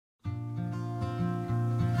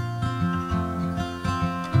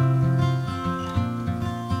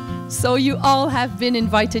So you all have been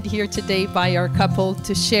invited here today by our couple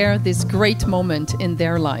to share this great moment in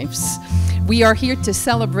their lives. We are here to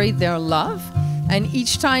celebrate their love, and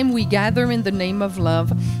each time we gather in the name of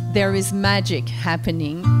love, there is magic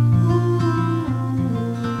happening.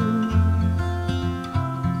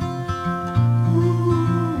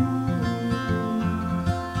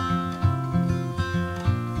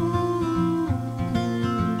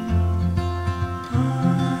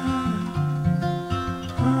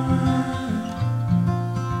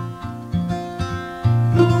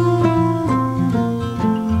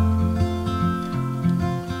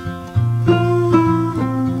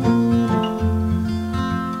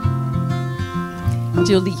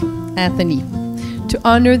 Julie, Anthony, to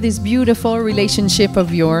honor this beautiful relationship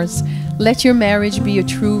of yours, let your marriage be a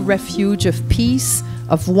true refuge of peace,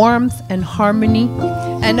 of warmth and harmony,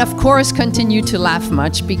 and of course continue to laugh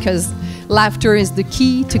much, because laughter is the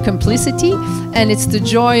key to complicity, and it's the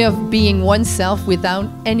joy of being oneself without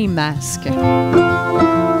any mask.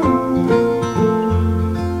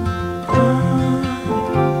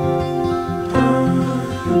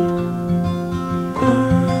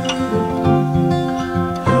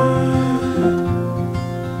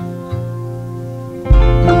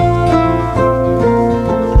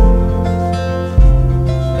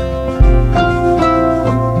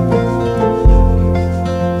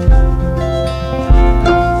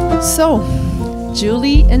 So,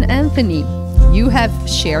 Julie and Anthony, you have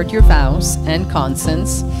shared your vows and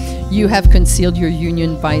consents. You have concealed your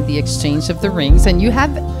union by the exchange of the rings, and you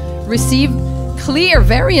have received clear,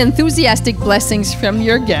 very enthusiastic blessings from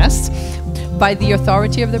your guests. By the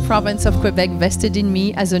authority of the province of Quebec vested in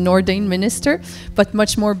me as an ordained minister, but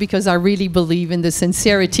much more because I really believe in the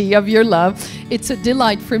sincerity of your love. It's a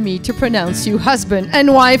delight for me to pronounce you husband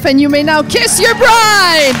and wife, and you may now kiss your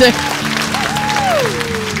bride!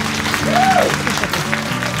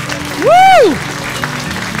 Woo!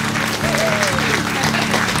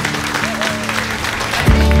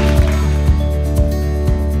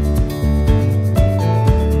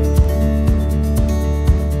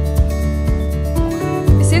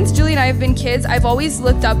 Since Julie and I have been kids, I've always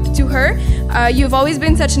looked up to her. You've always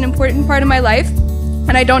been such an important part of my life,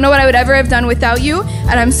 and I don't know what I would ever have done without you,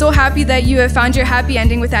 and I'm so happy that you have found your happy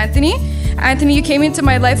ending with Anthony. Anthony, you came into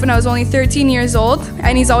my life when I was only 13 years old,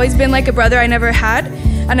 and he's always been like a brother I never had.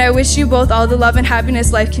 And I wish you both all the love and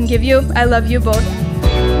happiness life can give you. I love you both.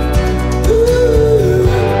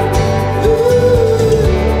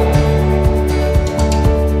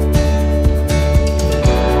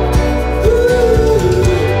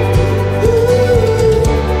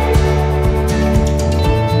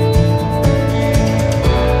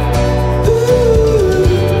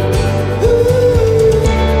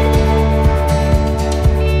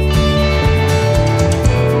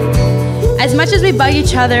 As much as we bug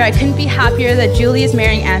each other, I couldn't be happier that Julie is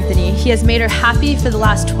marrying Anthony. He has made her happy for the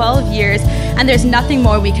last 12 years, and there's nothing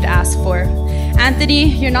more we could ask for. Anthony,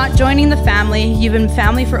 you're not joining the family. You've been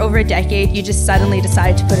family for over a decade. You just suddenly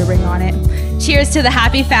decided to put a ring on it. Cheers to the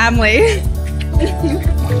happy family.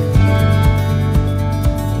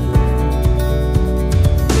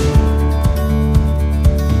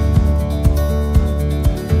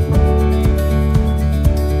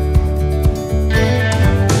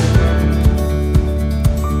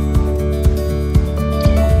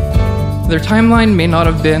 Their timeline may not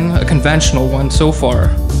have been a conventional one so far,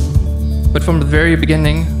 but from the very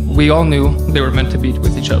beginning, we all knew they were meant to be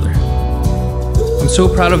with each other. I'm so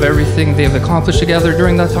proud of everything they have accomplished together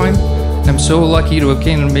during that time, and I'm so lucky to have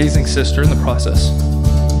gained an amazing sister in the process.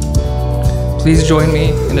 Please join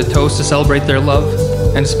me in a toast to celebrate their love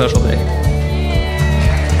and a special day.